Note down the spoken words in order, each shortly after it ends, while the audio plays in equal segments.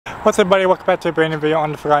What's up, everybody? Welcome back to a brand new video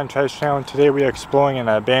on the Forgotten Treasure channel, and today we are exploring an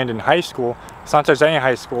abandoned high school. It's not just any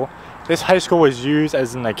high school. This high school was used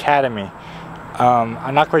as an academy.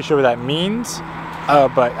 I'm not quite sure what that means,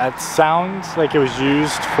 but it sounds like it was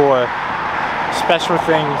used for special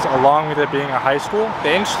things along with it being a high school.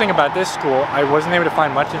 The interesting about this school, I wasn't able to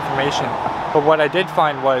find much information, but what I did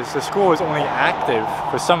find was the school was only active,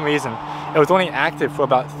 for some reason, it was only active for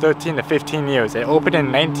about 13 to 15 years. It opened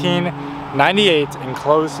in 1998 and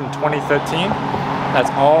closed in 2013. That's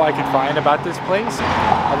all I could find about this place.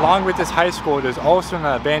 Along with this high school, there's also an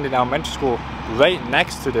abandoned elementary school right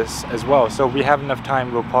next to this as well. So if we have enough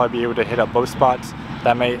time, we'll probably be able to hit up both spots.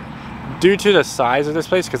 That may, due to the size of this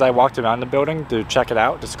place, because I walked around the building to check it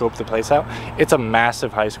out, to scope the place out, it's a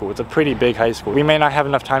massive high school. It's a pretty big high school. We may not have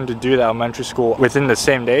enough time to do the elementary school within the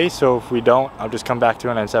same day, so if we don't, I'll just come back to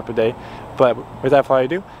it on a separate day. But without further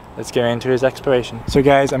ado, let's get into his exploration. So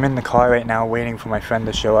guys, I'm in the car right now waiting for my friend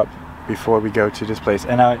to show up before we go to this place.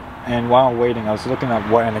 And while I'm waiting, I was looking at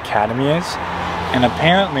what an academy is. And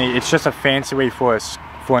apparently it's just a fancy way for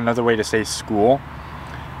another way to say school.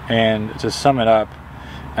 And to sum it up,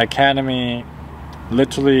 academy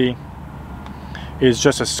literally is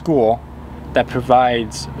just a school that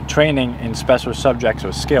provides training in special subjects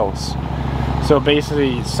or skills. So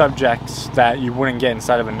basically subjects that you wouldn't get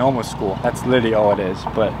inside of a normal school. That's literally all it is.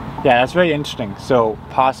 But yeah, that's very interesting. So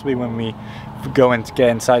possibly when we go and get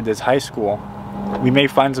inside this high school, we may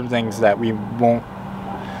find some things that we won't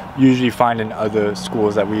usually find in other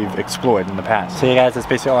schools that we've explored in the past. So yeah guys, that's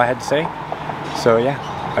basically all I had to say. So yeah,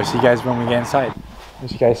 I'll see you guys when we get inside.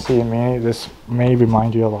 As you guys see me, this may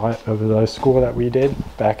remind you a lot of the school that we did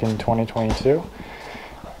back in 2022.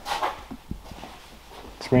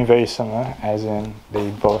 It's going to be very similar, as in they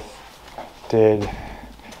both did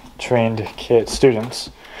trained students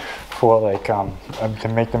for like to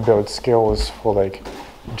make them build skills for like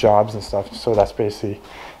jobs and stuff. So that's basically,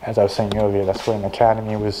 as I was saying earlier, that's what an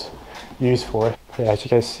academy was used for. Yeah, as you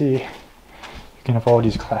guys see, you can have all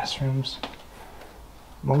these classrooms,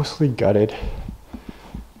 mostly gutted,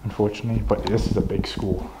 unfortunately, but this is a big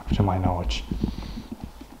school, to my knowledge.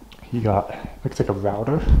 You got, looks like a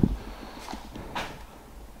router.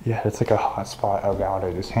 Yeah, it's like a hotspot, a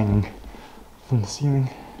router just hanging from the ceiling.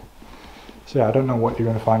 So yeah, I don't know what you're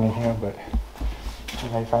gonna find in here, but you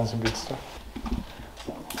might find some good stuff.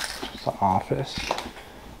 Just the office.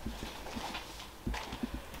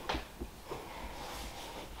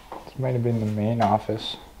 This might have been the main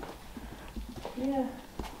office. Yeah.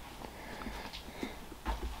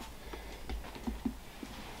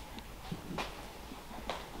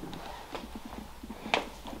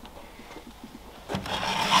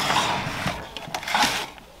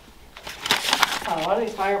 A lot of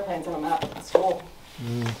these fire planes on the map at the school.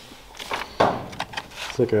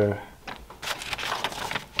 It's like a,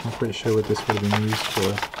 I'm not quite sure what this would have been used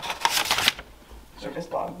for. They're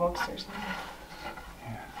just log books or something.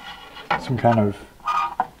 Yeah. Some kind of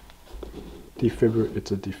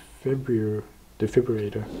it's a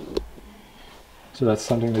defibrillator. So that's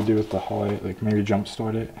something to do with the heart, like maybe jump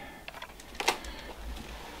start it.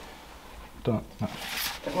 Don't know.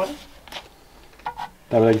 What?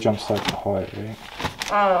 That would like jump start the heart, right?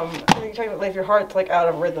 I think you're talking about like if your heart's like out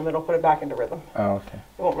of rhythm, it'll put it back into rhythm. Oh, okay.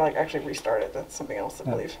 It won't like actually restart it. That's something else, I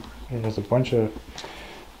believe. Yeah, there's a bunch of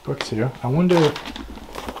books here. I wonder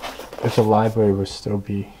if the library will still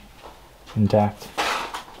be intact.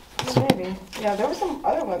 Maybe. Yeah, there were some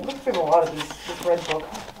other ones. Looks like a lot of this red book.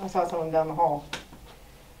 I saw some of them down the hall.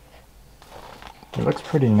 It looks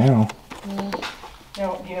pretty new. Do you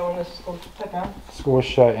know when this school was put down? School was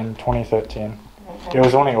shut in 2013. Okay. It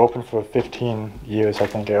was only open for 15 years, I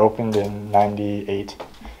think. It opened in 98.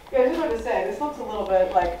 Yeah, I just wanted to say, this looks a little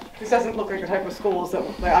bit like, this doesn't look like the type of schools that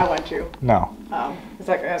I went to. No. It's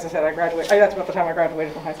like, as I said, I graduated, that's about the time I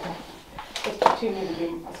graduated from high school. It's too new to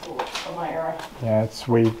be a school of my era. Yeah, it's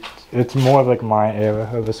more of like my era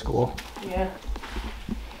of a school. Yeah.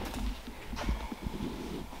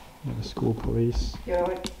 The school police. Yeah,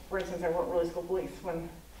 like, for instance, there weren't really school police when,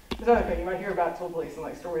 there's another thing, you might hear about school police and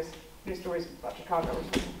like stories, news stories about Chicago or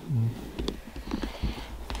something.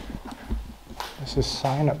 There's a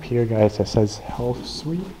sign up here, guys, that says Health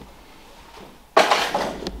Suite.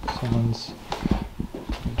 Someone's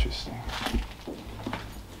interesting.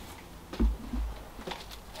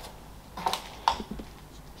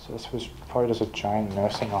 So this was probably just a giant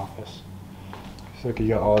nursing office. So look, you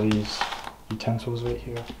got all these utensils right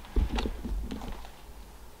here.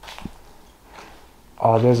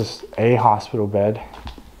 Oh, there's a hospital bed.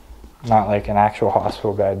 Not like an actual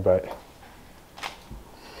hospital bed, but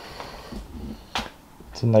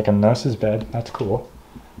it's in like a nurse's bed. That's cool.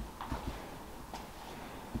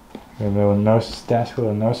 A little nurse desk,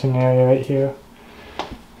 little nursing area right here.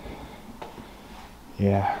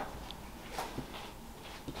 Yeah.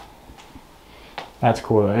 That's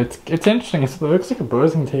cool. It's interesting. It looks like a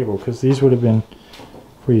birthing table because these would have been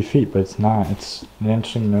for your feet, but it's not. It's an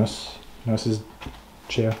interesting nurse's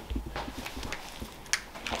chair.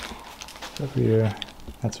 Over here,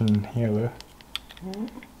 that's an inhaler.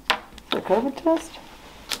 The COVID test?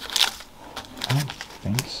 I don't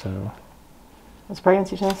think so. It's a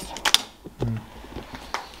pregnancy test.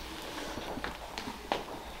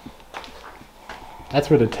 That's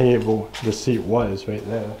where the seat was, right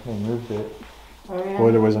there. They moved it. Oh, yeah.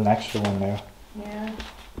 Or there was an extra one there. Yeah.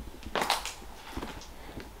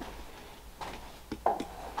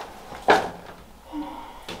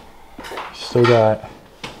 Still got,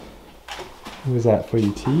 what was that, for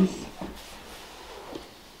your teeth?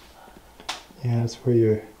 Yeah, it's for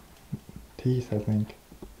your teeth, I think.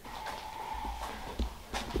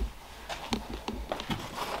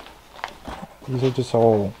 These are just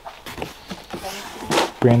all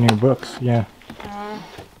brand new books, yeah.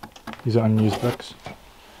 These are unused books.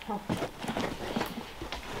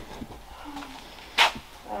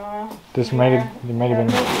 They might have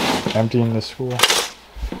been empty in the school.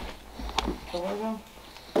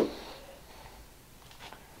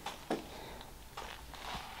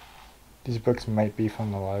 These books might be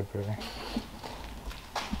from the library.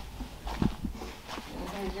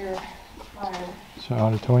 So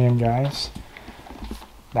auditorium, guys.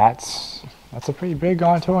 That's a pretty big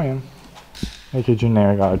auditorium. Like a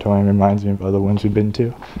generic auditorium, reminds me of other ones we've been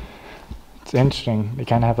to. It's interesting. They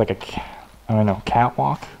kind of have like a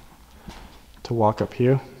catwalk to walk up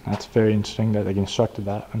here. That's very interesting that they constructed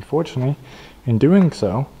that. Unfortunately, in doing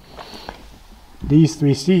so, these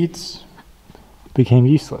 3 seats became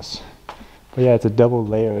useless. But yeah, it's a double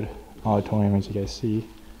layered auditorium, as you guys see.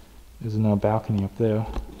 There's no balcony up there.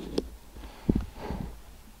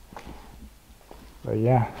 But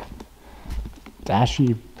yeah, it's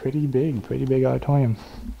actually pretty big auditorium.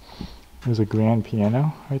 There's a grand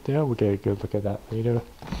piano right there. We'll get a good look at that later.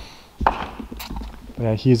 But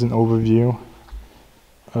yeah, here's an overview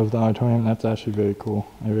of the auditorium. That's actually very cool.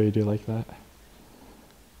 I really do like that.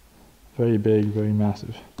 Very big, very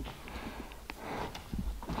massive.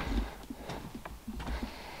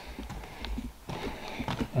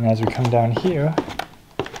 And as we come down here,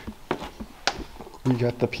 we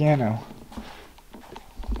got the piano,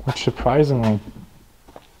 which surprisingly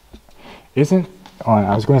isn't,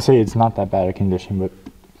 I was going to say it's not that bad a condition, but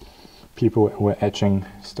people were etching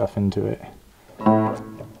stuff into it. So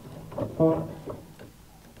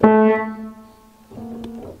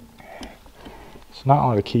not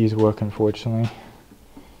all the keys work, unfortunately.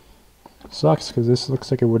 Sucks, because this looks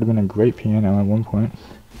like it would have been a great piano at one point.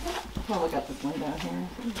 Well, look at this window here.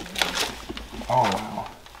 Oh wow.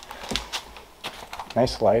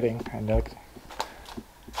 Nice lighting, I look.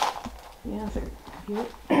 Yeah, it's like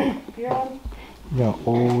a computer on. Yeah,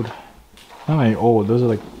 old, not really old, those are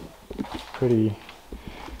like pretty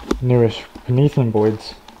newish Promethean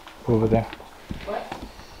boards over there. What?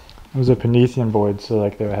 Those are Promethean boards, so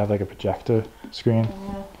like they would have like a projector screen.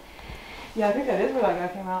 Yeah, I think that is where that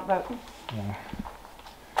guy came out, but Yeah.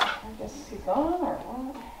 I guess he's gone or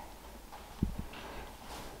what?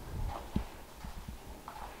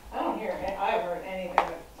 I don't hear it. I haven't heard anything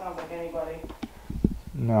that sounds like anybody.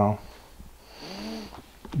 No.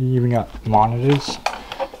 You even got monitors.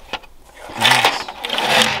 Nice.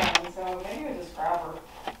 So maybe it was just grabber.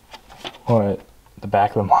 Or at the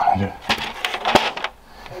back of the monitor.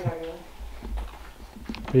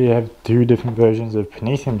 But you have 2 different versions of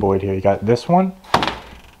Promethean board here. You got this one,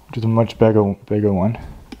 which is a much bigger one,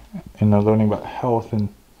 and they're learning about health and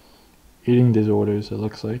eating disorders, it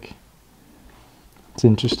looks like. It's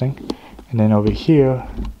interesting. And then over here,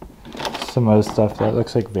 some other stuff that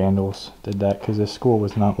looks like vandals did that because this school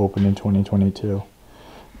was not open in 2022.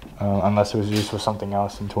 Unless it was used for something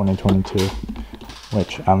else in 2022,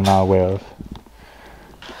 which I'm not aware of.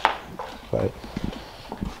 But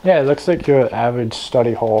yeah, it looks like your average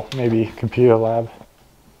study hall, maybe computer lab.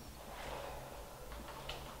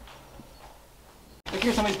 Like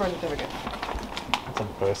here's somebody's birth certificate. It's a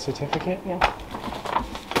birth certificate? Yeah.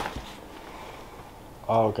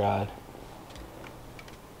 Oh god.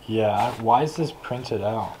 Yeah, why is this printed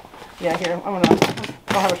out? Yeah, here, I don't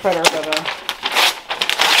have a shredder, but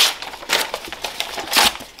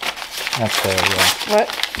That's fair, yeah. What?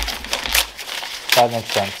 That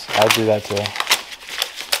makes sense. I'd do that too.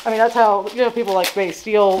 I mean, that's how, people like they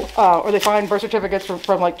steal, or they find birth certificates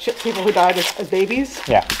from like people who died as babies.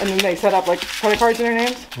 Yeah. And then they set up like credit cards in their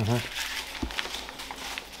names. Mm-hmm.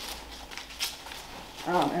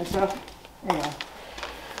 And stuff. Anyway.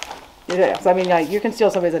 Yeah, so I mean, like, you can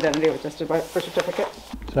steal somebody's identity with just a birth certificate.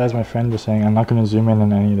 So as my friend was saying, I'm not going to zoom in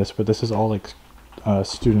on any of this, but this is all like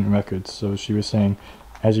student records. So she was saying,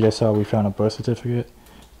 as you guys saw, we found a birth certificate.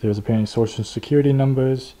 There's apparently social security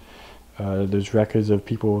numbers. There's records of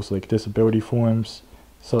people's like disability forms.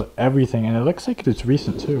 So everything, and it looks like it's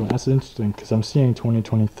recent too. That's interesting because I'm seeing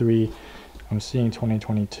 2023. I'm seeing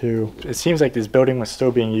 2022. It seems like this building was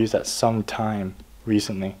still being used at some time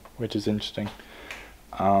recently, which is interesting.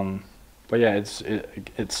 But yeah, it's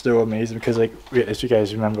still amazing because, like, as you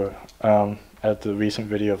guys remember, at the recent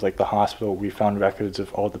video of like the hospital, we found records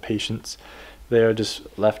of all the patients. They are just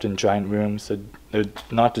left in giant rooms. They're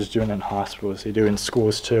not just doing it in hospitals; they do it in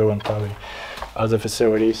schools too, and probably other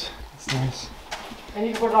facilities. It's nice. And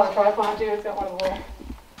you can put it on a tripod too. It's got one of the little.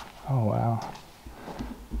 Oh wow!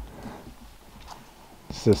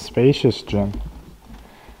 It's a spacious gym.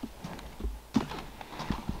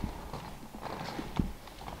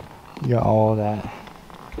 You got all that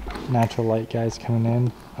natural light guys coming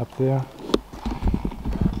in up there.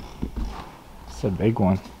 It's a big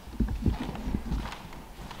one.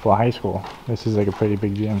 For high school, this is like a pretty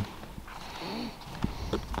big gym.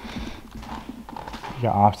 You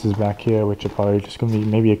got offices back here, which are probably just gonna be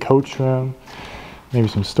maybe a coach room, maybe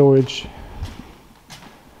some storage.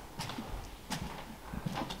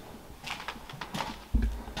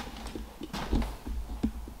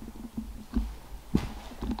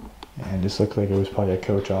 And this looked like it was probably a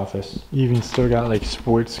coach office. You even still got like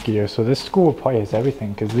sports gear. So this school probably has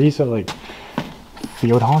everything because these are like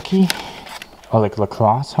field hockey or like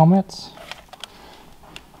lacrosse helmets.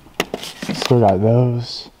 Still got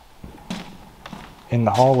those. In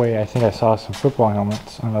the hallway, I think I saw some football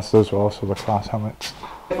helmets, unless those were also lacrosse helmets.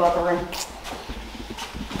 Locker room.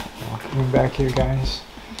 Walking back here, guys.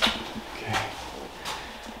 Okay.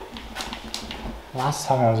 Last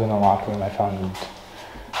time I was in the locker room, I found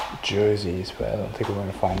jerseys, but I don't think we're going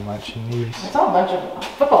to find much in these. I saw a bunch of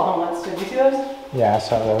football helmets. Did you see those? Yeah, I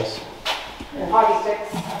saw those. And hockey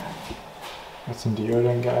sticks. Got some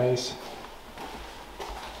deodorant, guys.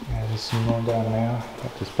 Yeah, there's some more down there.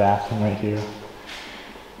 Got this bathroom right here.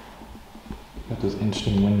 Got those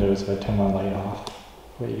interesting windows if I turn my light off.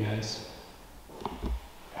 Wait, you guys.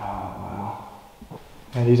 Oh, wow.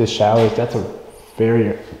 And these are showers. That's a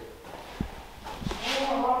very...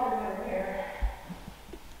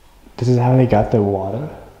 This is how they got the water.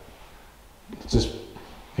 It's just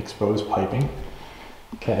exposed piping.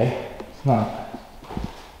 Okay. It's not...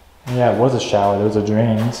 Yeah, it was a shower. Those are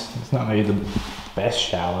drains. It's not really the best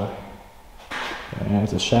shower. Yeah,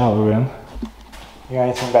 it's a shower room. You got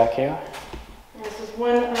anything back here? This is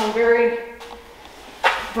one very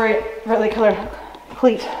brightly colored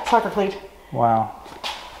cleat, soccer cleat. Wow.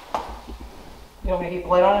 You want me to keep the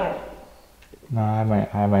light on it? Or? No, I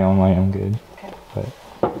have my own light. I'm good. Okay.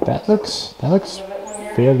 But that looks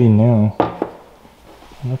fairly new.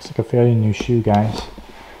 It looks like a fairly new shoe, guys.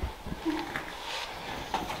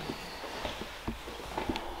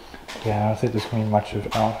 Yeah, I don't think there's gonna be much of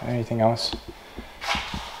anything else.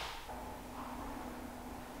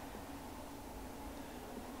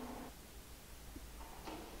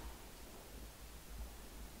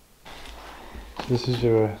 This is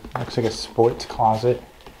your, looks like a sports closet.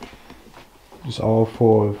 Just all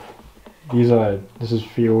full of, this is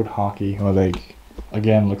field hockey, or like,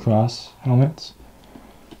 again, lacrosse helmets.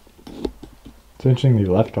 It's interesting they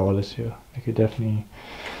left all this here. They could definitely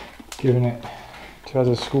given it to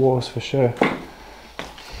other schools for sure.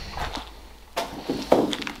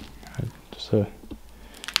 Just a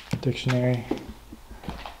dictionary.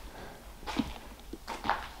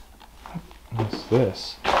 What's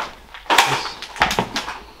this?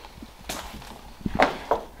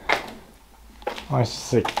 Oh, it's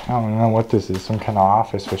just like, I don't know what this is, some kind of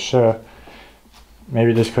office for sure.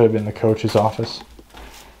 Maybe this could have been the coach's office.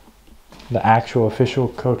 The actual official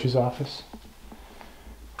coach's office.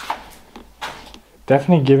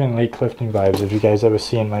 Definitely giving Lake Clifton vibes if you guys ever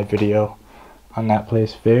seen my video on that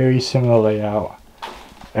place. Very similar layout.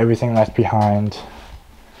 Everything left behind.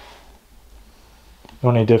 The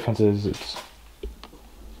only difference is it's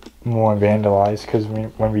more vandalized because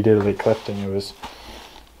when we did Lake Clifton it was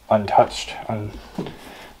untouched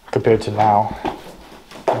compared to now,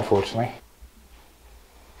 unfortunately.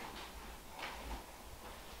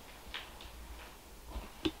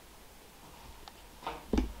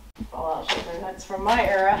 Fallout shelter, that's from my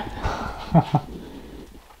era.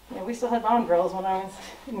 Yeah, we still had bomb drills when I was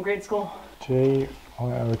in grade school.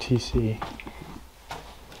 JROTC.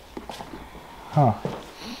 Huh.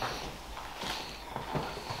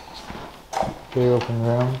 Very open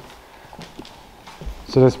room.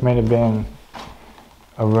 So this may have been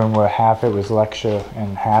a room where half it was lecture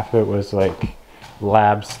and half it was like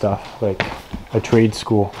lab stuff, like a trade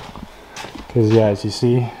school. Because yeah, as you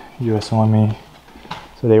see, US Army,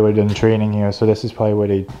 so they were doing training here, so this is probably where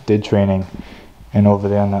they did training. And over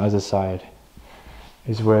there on the other side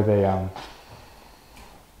is where they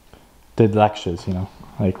did lectures, you know,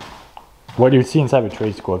 like what you see inside of a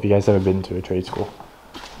trade school, if you guys ever been to a trade school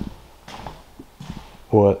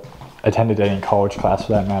or attended any college class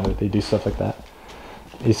for that matter, they do stuff like that.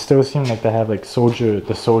 It still seemed like they have like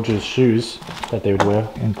the soldiers' shoes that they would wear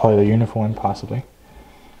in part of their uniform, possibly.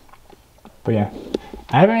 But yeah,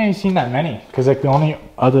 I haven't really seen that many, because like the only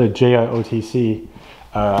other JROTC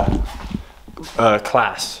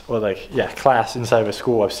class, or like, yeah, class inside of a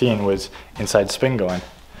school I've seen was inside Spingarn.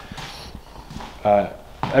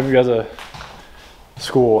 Every other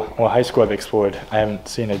school or high school I've explored, I haven't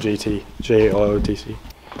seen a JROTC.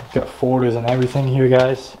 Got folders and everything here,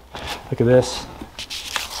 guys. Look at this.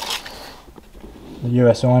 The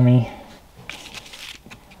US Army.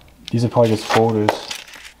 These are probably just folders.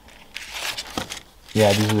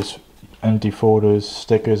 Yeah, these are just empty folders,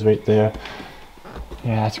 stickers right there.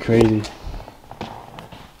 Yeah, that's crazy.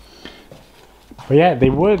 But yeah,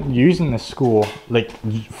 they were using the school like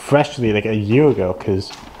freshly, like a year ago,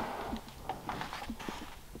 because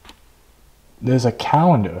there's a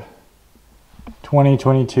calendar,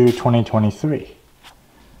 2022, 2023.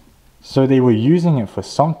 So they were using it for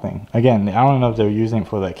something. Again, I don't know if they were using it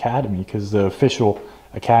for the academy, because the official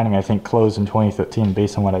academy, I think, closed in 2013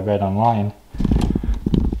 based on what I read online.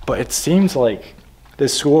 But it seems like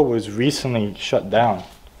this school was recently shut down.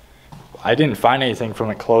 I didn't find anything from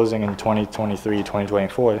it closing in 2023,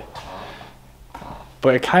 2024.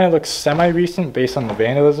 But it kind of looks semi-recent based on the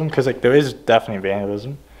vandalism, because like there is definitely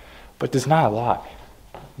vandalism, but there's not a lot.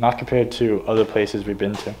 Not compared to other places we've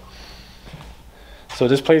been to. So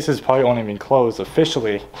this place has probably only been closed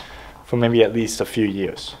officially for maybe at least a few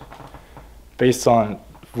years. Based on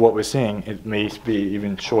what we're seeing, it may be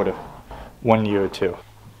even shorter, 1 year or two.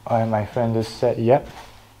 Alright, my friend just said, yep,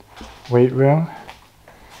 weight room.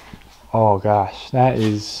 Oh gosh,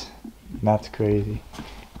 that's crazy.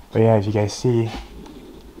 But yeah, as you guys see,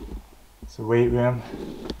 it's a weight room.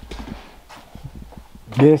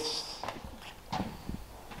 This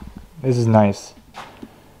is nice.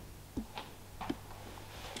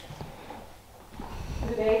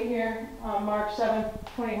 The date here, March 7th,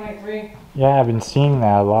 2023. Yeah, I've been seeing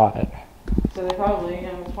that a lot. So they probably,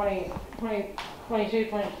 22,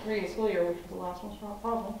 23 school year, which was the last one,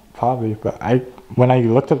 probably. Probably, but when I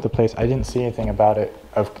looked up the place, I didn't see anything about it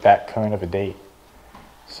of that current of a date.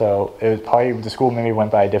 So it was probably, the school maybe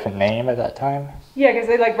went by a different name at that time. Yeah, because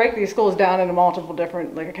they like break these schools down into multiple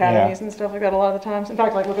different like academies and stuff like that a lot of the times. In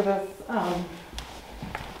fact, like look at this.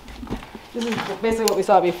 This is basically what we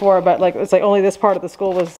saw before, but like it's like only this part of the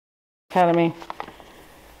school was academy.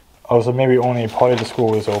 Oh, so maybe only part of the school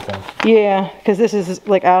was open. Yeah, because this is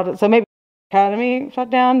like out. So maybe academy shut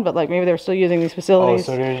down, but like maybe they're still using these facilities.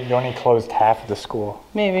 Oh, so they only closed half of the school.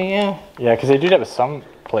 Maybe, yeah. Yeah, because they do that with some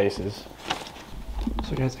places.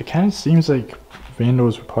 So guys, it kind of seems like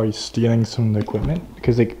vandals were probably stealing some of the equipment,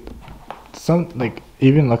 because like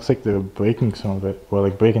even looks like they're breaking some of it, or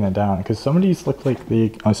like breaking it down, because some of these look like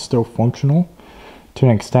they are still functional to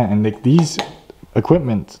an extent, and like these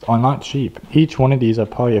equipment are not cheap. Each one of these are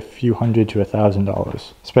probably a few $100 to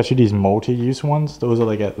 $1,000, especially these multi-use ones. Those are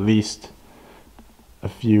like at least a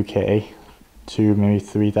few K to maybe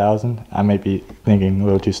 3,000. I might be thinking a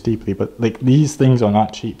little too steeply, but like these things are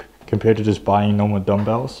not cheap compared to just buying normal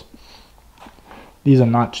dumbbells. These are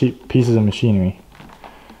not cheap pieces of machinery.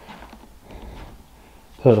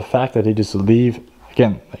 So the fact that they just leave,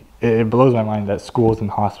 again, like, it blows my mind that schools and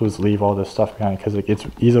hospitals leave all this stuff behind, because like it's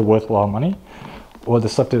either worth a lot of money, or the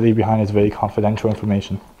stuff they leave behind is very confidential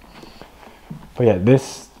information. But yeah,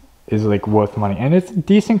 this is like worth money, and it's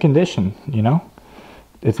decent condition, you know?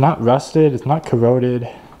 It's not rusted, it's not corroded.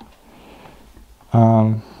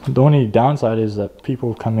 The only downside is that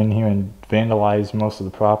people come in here and vandalize most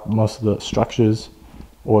of the structures,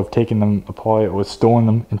 or have taken them apart or stolen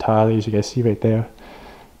them entirely, as you guys see right there.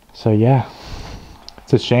 So yeah,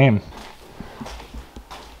 it's a shame.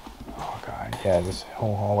 Oh god, yeah, this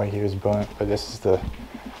whole hallway here is burnt, but this is the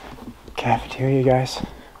cafeteria, guys.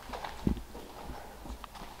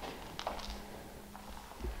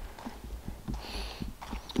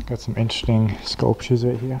 Got some interesting sculptures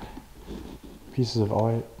right here. Pieces of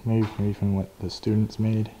art, maybe from what the students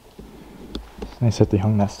made. It's nice that they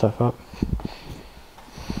hung that stuff up.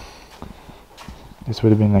 This would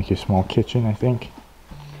have been like your small kitchen, I think.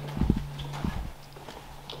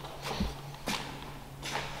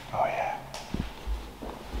 Oh yeah.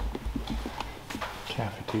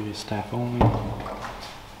 Cafeteria. staff only.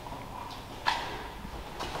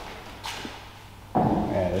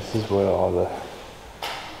 Yeah, this is where all the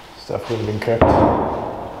stuff would have been cooked.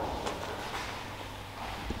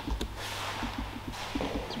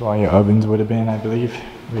 That's where all your ovens would have been, I believe,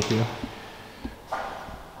 right here.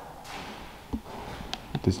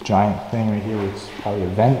 This giant thing right here is probably a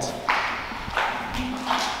vent.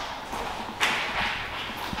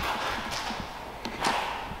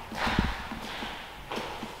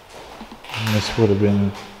 And this would have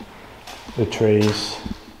been the trays.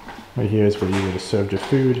 Right here is where you would have served your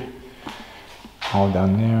food. All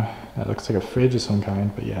down there. That looks like a fridge of some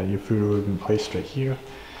kind, but yeah, your food would have been placed right here.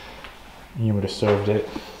 And you would have served it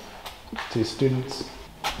to your students.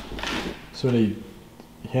 So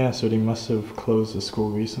they must have closed the school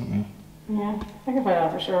recently. Yeah, I can find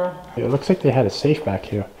out for sure. It looks like they had a safe back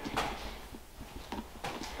here.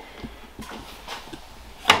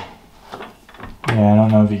 Yeah, I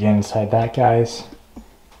don't know if you get inside that, guys.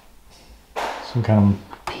 Some kind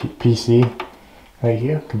of PC right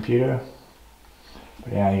here, computer.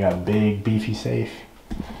 But yeah, you got a big, beefy safe.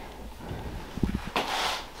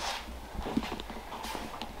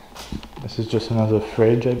 This is just another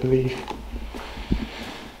fridge, I believe.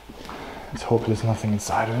 Let's hope there's nothing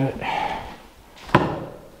inside of it.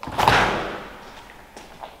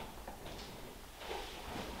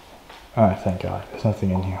 Oh, thank God, there's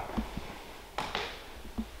nothing in here.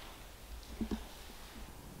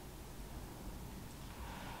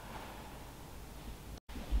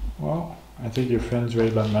 Well, I think your friend's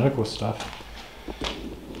read about medical stuff.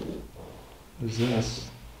 What's this?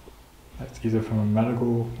 That's either from a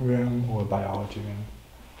medical room or a biology room.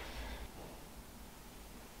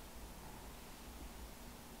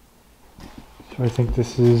 So I think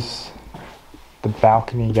this is the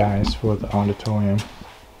balcony, guys, for the auditorium.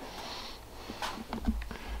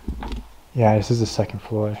 Yeah, this is the second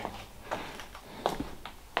floor.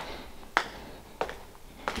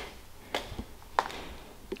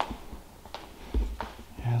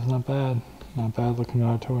 Yeah, it's not bad. Not bad looking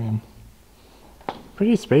auditorium.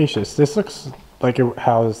 Pretty spacious. This looks like a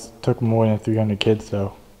house took more than 300 kids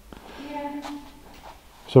though. Yeah.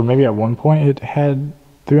 So maybe at one point it had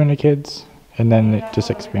 300 kids and then it just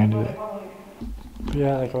expanded it. But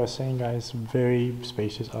yeah, like I was saying, guys, very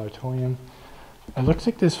spacious auditorium. It looks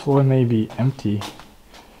like this floor may be empty,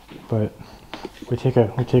 but we take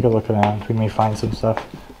a look around. We may find some stuff,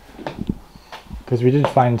 because we did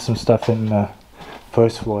find some stuff in the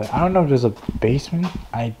first floor. I don't know if there's a basement.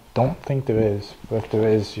 I don't think there is, but if there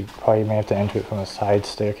is, you probably may have to enter it from a side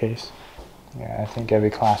staircase. Yeah, I think every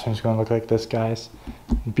classroom is going to look like this, guys.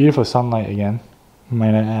 Beautiful sunlight again,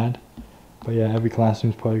 might I add. But yeah, every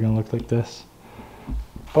classroom is probably going to look like this.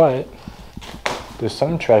 But there's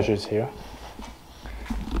some treasures here.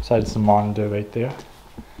 Besides the monitor right there,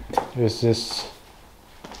 there's this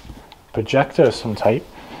projector of some type.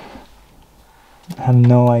 I have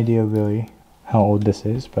no idea really how old this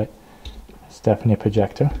is, but it's definitely a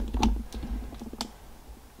projector.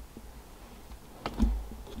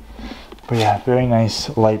 But yeah, very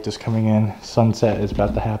nice light just coming in. Sunset is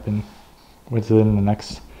about to happen within the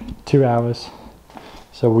next 2 hours.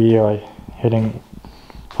 So we are hitting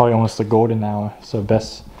probably almost the golden hour. So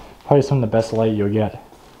probably some of the best light you'll get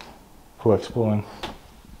for exploring.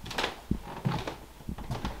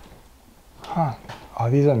 Huh. Oh,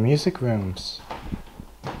 these are music rooms.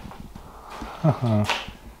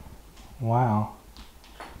 Wow.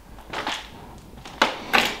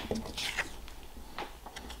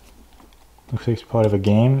 Looks like it's part of a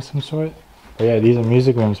game of some sort. But yeah, these are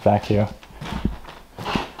music rooms back here.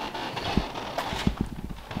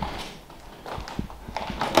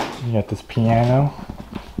 You got this piano.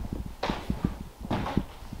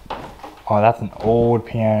 Oh, that's an old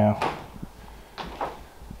piano.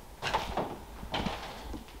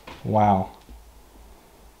 Wow.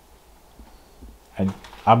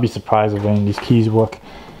 I'll be surprised if any of these keys work.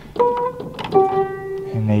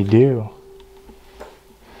 And they do.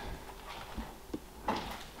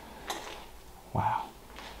 Wow.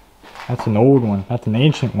 That's an old one. That's an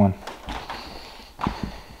ancient one.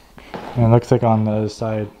 And it looks like on the other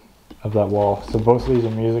side of that wall. So both of these are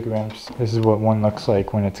music rooms. This is what one looks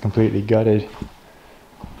like when it's completely gutted.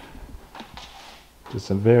 Just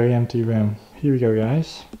a very empty room. Here we go,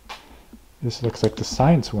 guys. This looks like the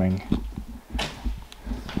science wing.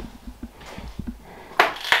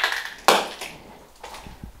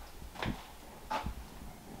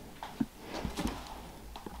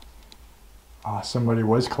 Somebody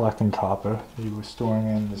was collecting copper. He was storing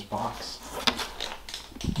it in this box.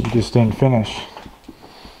 He just didn't finish.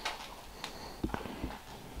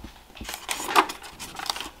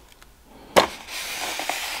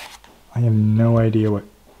 have no idea what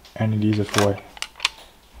any of these are for.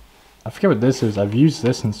 I forget what this is. I've used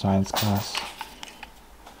this in science class.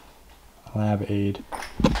 Lab aid.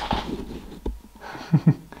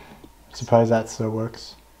 Surprised that still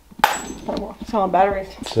works. It's on batteries.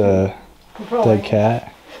 It's a dead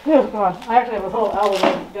cat. Oh god, I actually have a whole album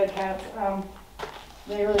of dead cats.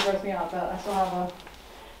 They really gross me out, but I still have a...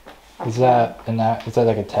 Is that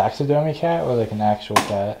like a taxidermy cat or like an actual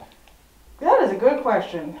cat? That is a good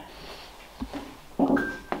question.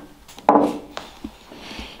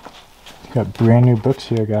 Got brand new books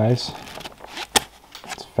here, guys.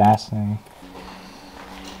 It's fascinating.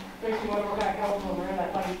 Makes me wonder what kind of chemicals are in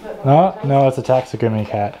that funny slip. No, it's a taxidermy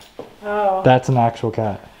cat. Oh. That's an actual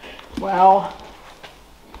cat. Wow.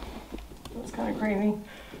 That's kind of crazy.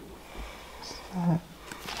 Is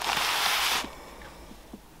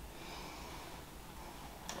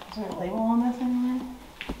there a label on this anywhere?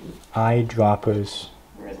 Eyedroppers.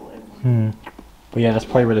 There is a label. But yeah, that's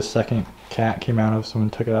probably where the second cat came out of. Someone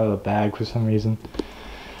took it out of the bag for some reason.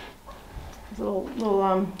 These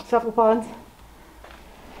little cephalopods.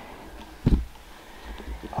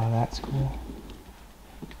 Oh, that's cool.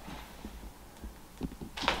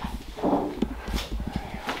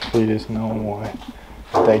 Hopefully there's no more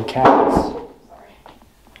dead cats.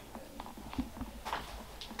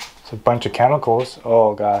 It's a bunch of chemicals.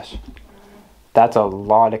 Oh gosh. That's a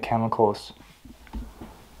lot of chemicals.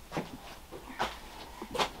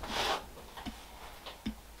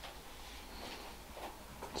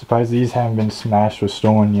 Surprised these haven't been smashed or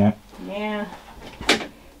stolen yet. Yeah.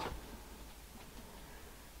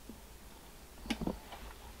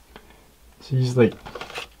 So these like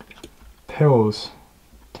pills,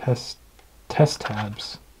 test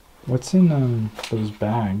tabs. What's in those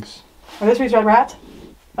bags? Are those freeze-dried rats?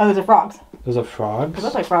 Oh, those are frogs. Those are frogs? They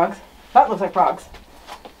look like frogs. That looks like frogs.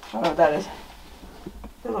 I don't know what that is.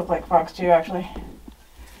 They look like frogs too, actually.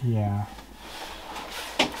 Yeah.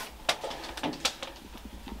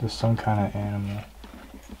 There's some kind of animal.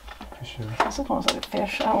 For sure. This looks almost like a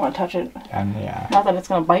fish. I don't want to touch it. And yeah. Not that it's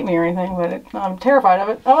going to bite me or anything, but I'm terrified of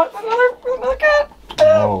it. Oh, another cat!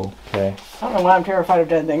 Oh, okay. I don't know why I'm terrified of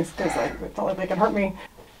dead things, because like, it's not like they can hurt me.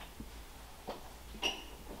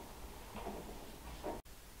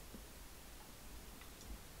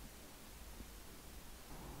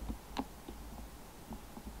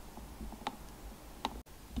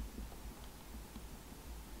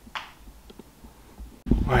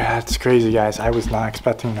 Oh yeah, it's crazy, guys. I was not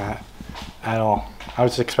expecting that at all. I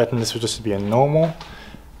was expecting this would just be a normal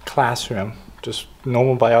classroom, just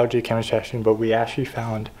normal biology, chemistry classroom, but we actually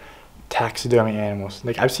found taxidermy animals.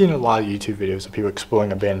 Like, I've seen a lot of YouTube videos of people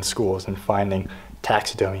exploring abandoned schools and finding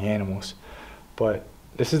taxidermy animals, but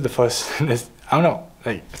this is the first. I don't know.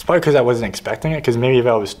 Like, it's probably because I wasn't expecting it. Because maybe if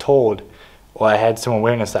I was told, or I had some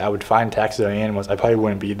awareness that I would find taxidermy animals, I probably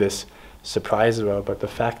wouldn't be this surprised about it. But the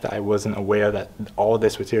fact that I wasn't aware that all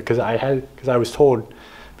this was here, because I was told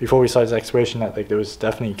before we started this exploration that like there was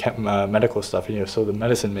definitely medical stuff in here, so the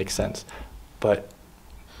medicine makes sense. But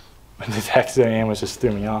the taxidermy animals just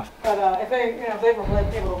threw me off. But if they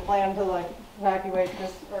were able to plan to like evacuate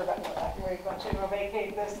this, or not evacuate, but to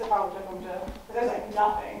vacate this, they probably took them to, because there's like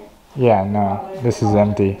nothing. Yeah, no, this is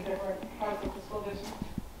empty.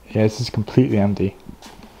 Yeah, this is completely empty.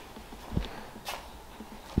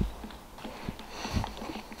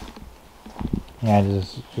 Yeah,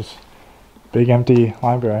 just big empty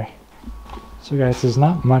library. So guys, there's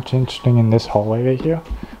not much interesting in this hallway right here,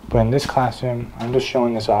 but in this classroom, I'm just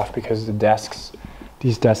showing this off because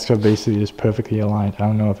these desks are basically just perfectly aligned. I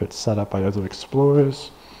don't know if it's set up by other explorers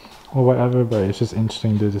or whatever, but it's just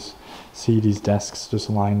interesting to just see these desks just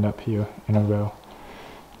lined up here in a row.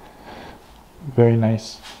 Very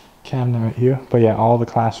nice cabinet right here. But yeah, all the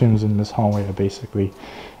classrooms in this hallway are basically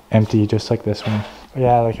empty, just like this one. But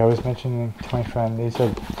yeah, like I was mentioning to my friend, they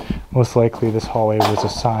said most likely this hallway was a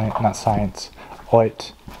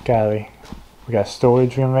art gallery. We got a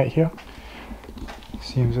storage room right here.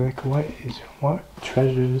 Seems like what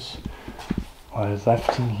treasures was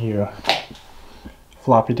left in here?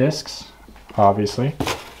 Floppy disks, obviously.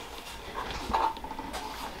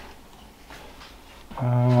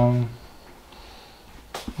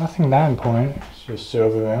 Nothing that important, it's just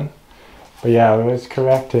server room. But yeah, it was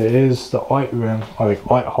correct, it is the art room, or like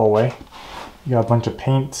art hallway. You got a bunch of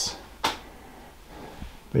paints.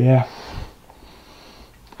 But yeah,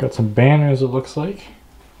 got some banners it looks like.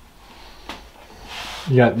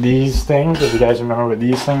 You got these things, if you guys remember what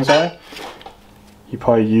these things are. You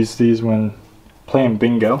probably use these when playing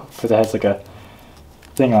bingo, because it has like a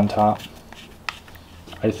thing on top.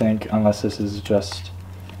 I think, unless this is just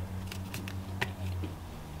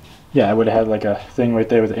Yeah, I would have had like a thing right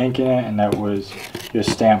there with ink in it, and that was your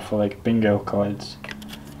stamp for like bingo cards.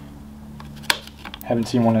 Haven't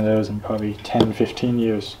seen one of those in probably 10, 15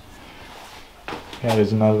 years. Yeah,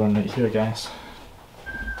 there's another one right here, guys.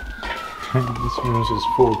 This room is just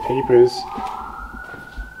full of papers.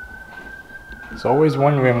 There's always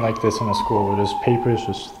one room like this in a school where there's papers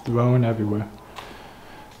just thrown everywhere.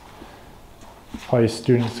 Probably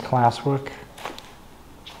students' classwork.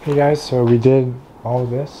 Hey guys, so we did all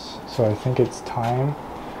this, so I think it's time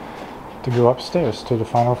to go upstairs to the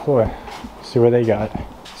final floor, see what they got.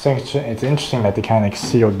 So it's interesting that they kind of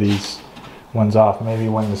sealed these ones off. Maybe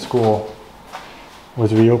when the school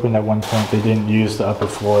was reopened at one point, they didn't use the upper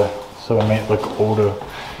floor, so it made it look older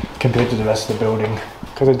compared to the rest of the building.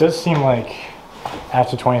 Because it does seem like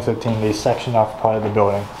after 2013 they sectioned off part of the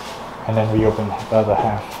building and then reopened the other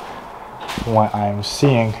half. From what I'm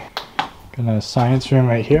seeing. Got a science room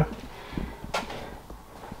right here.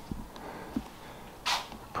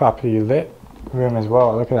 Properly lit room as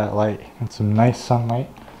well. Look at that light. And some nice sunlight.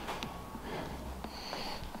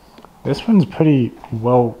 This one's pretty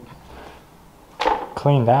well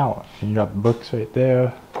cleaned out. You got books right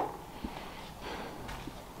there.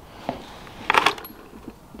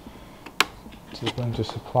 Just a bunch of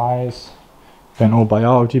supplies. An old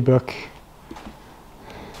biology book.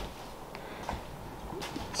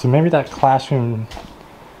 So maybe that classroom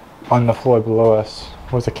on the floor below us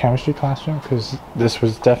was a chemistry classroom, because this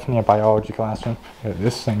was definitely a biology classroom. Yeah,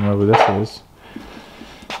 this thing, whatever this is.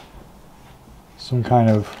 Some kind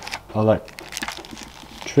of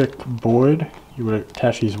electric board. You would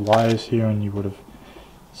attach these wires here and you would have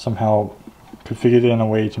somehow configured it in a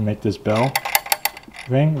way to make this bell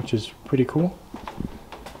ring, which is pretty cool.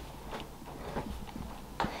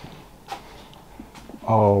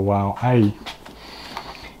 Oh wow,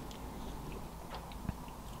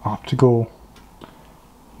 optical.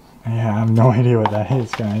 Yeah, I have no idea what that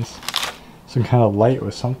is, guys. Some kind of light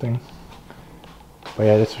or something. But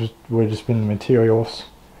yeah, this would have just been the materials.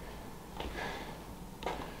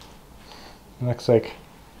 It looks like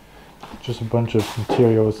just a bunch of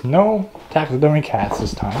materials. No taxidermy cats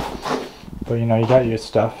this time. But you know, you got your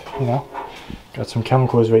stuff, you know. Got some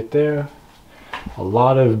chemicals right there. A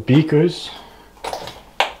lot of beakers.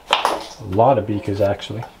 A lot of beakers,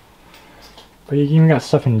 actually. But you even got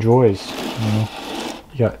stuff in drawers, you know.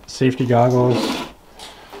 You got safety goggles.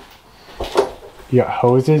 You got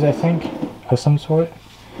hoses, I think, of some sort.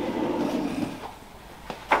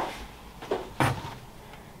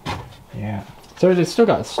 Yeah. So they still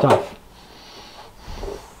got stuff.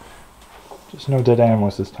 Just no dead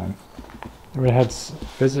animals this time. We had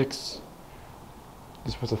physics.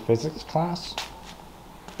 This was a physics class.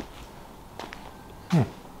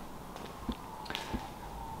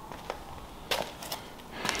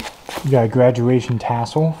 You got a graduation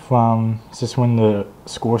tassel from, is this when the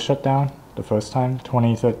school shut down the first time,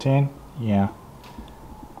 2013? Yeah.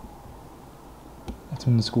 That's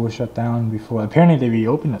when the school shut down before, apparently they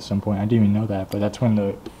reopened at some point, I didn't even know that, but that's when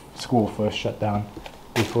the school first shut down,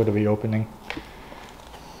 before the reopening.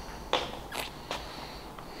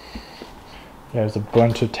 Yeah, there's a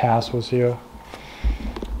bunch of tassels here.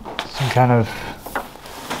 Some kind of,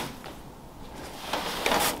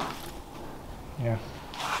 yeah.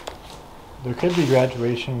 There could be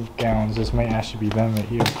graduation gowns. This might actually be them right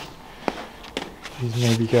here. These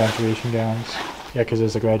may be graduation gowns. Yeah, because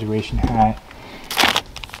there's a graduation hat.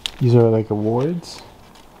 These are like awards.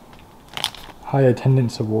 High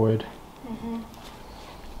attendance award. Not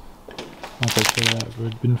quite sure what that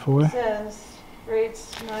would have been for. It says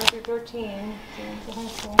grades 9 through 13. So high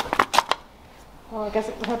school. Well, I guess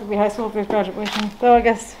it would have to be high school if there's graduation. Though I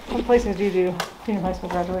guess some places do junior high school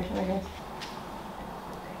graduation, I guess.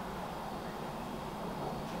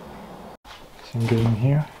 Some good in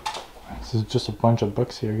here. This is just a bunch of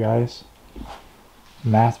books here, guys.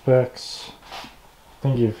 Math books. I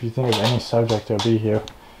think if you think of any subject, they'll be here.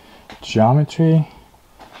 Geometry.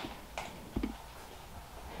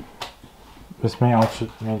 This may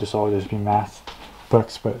just all just be math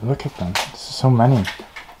books, but look at them. This is so many.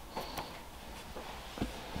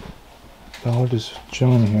 They're all just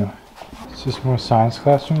chilling here. Is this more science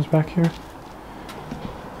classrooms back here?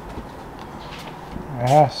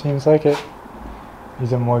 Yeah, seems like it.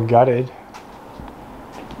 These are more gutted.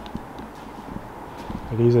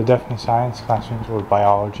 But these are definitely science classrooms, or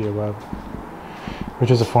biology or whatever. Which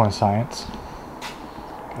is a foreign science.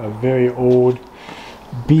 Got a very old,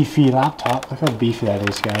 beefy laptop. Look how beefy that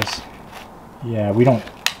is, guys. Yeah, we don't...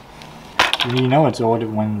 You know it's old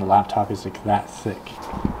when the laptop is like that thick.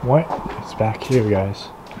 What? It's back here, guys.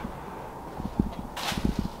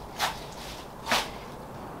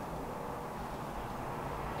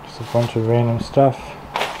 Just a bunch of random stuff.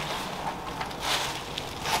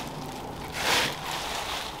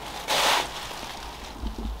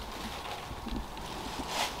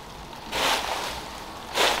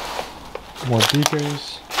 More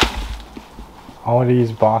beakers. All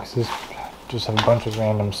these boxes just have a bunch of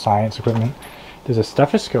random science equipment. There's a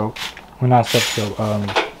stethoscope. Well, not stethoscope.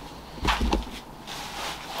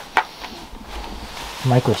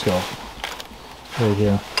 Microscope. Right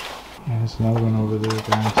here. And there's another one over there,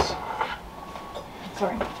 guys.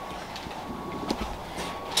 Sorry.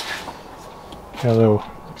 Got a little,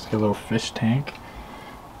 looks like a little fish tank.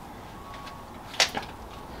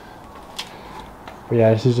 But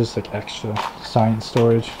yeah, this is just like extra science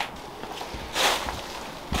storage.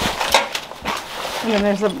 And then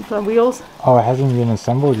there's the wheels. Oh, it hasn't been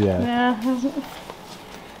assembled yet. Yeah, it hasn't.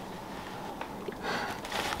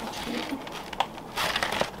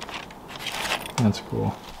 That's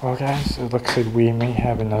cool. Well guys, it looks like we may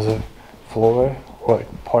have another floor, or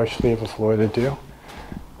like partially of a floor to do.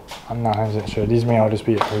 I'm not 100% sure. These may all just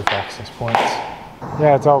be roof access points.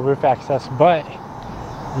 Yeah, it's all roof access, but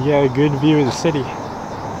you get a good view of the city.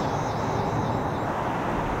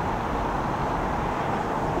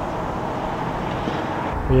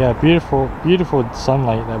 But yeah, beautiful, beautiful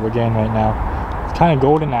sunlight that we're getting right now. It's kind of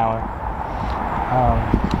golden hour.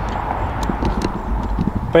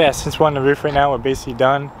 But yeah, since we're on the roof right now, we're basically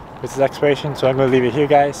done with this exploration, so I'm going to leave it here,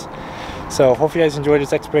 guys. So hope you guys enjoyed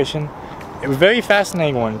this exploration. It was a very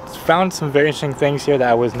fascinating one. Found some very interesting things here that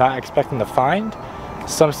I was not expecting to find.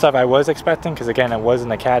 Some stuff I was expecting, because again, it was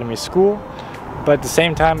an academy school. But at the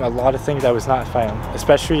same time, a lot of things I was not finding,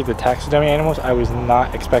 especially the taxidermy animals. I was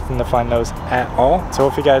not expecting to find those at all. So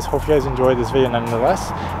hope you guys enjoyed this video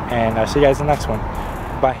nonetheless, and I'll see you guys in the next one.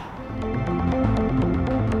 Bye.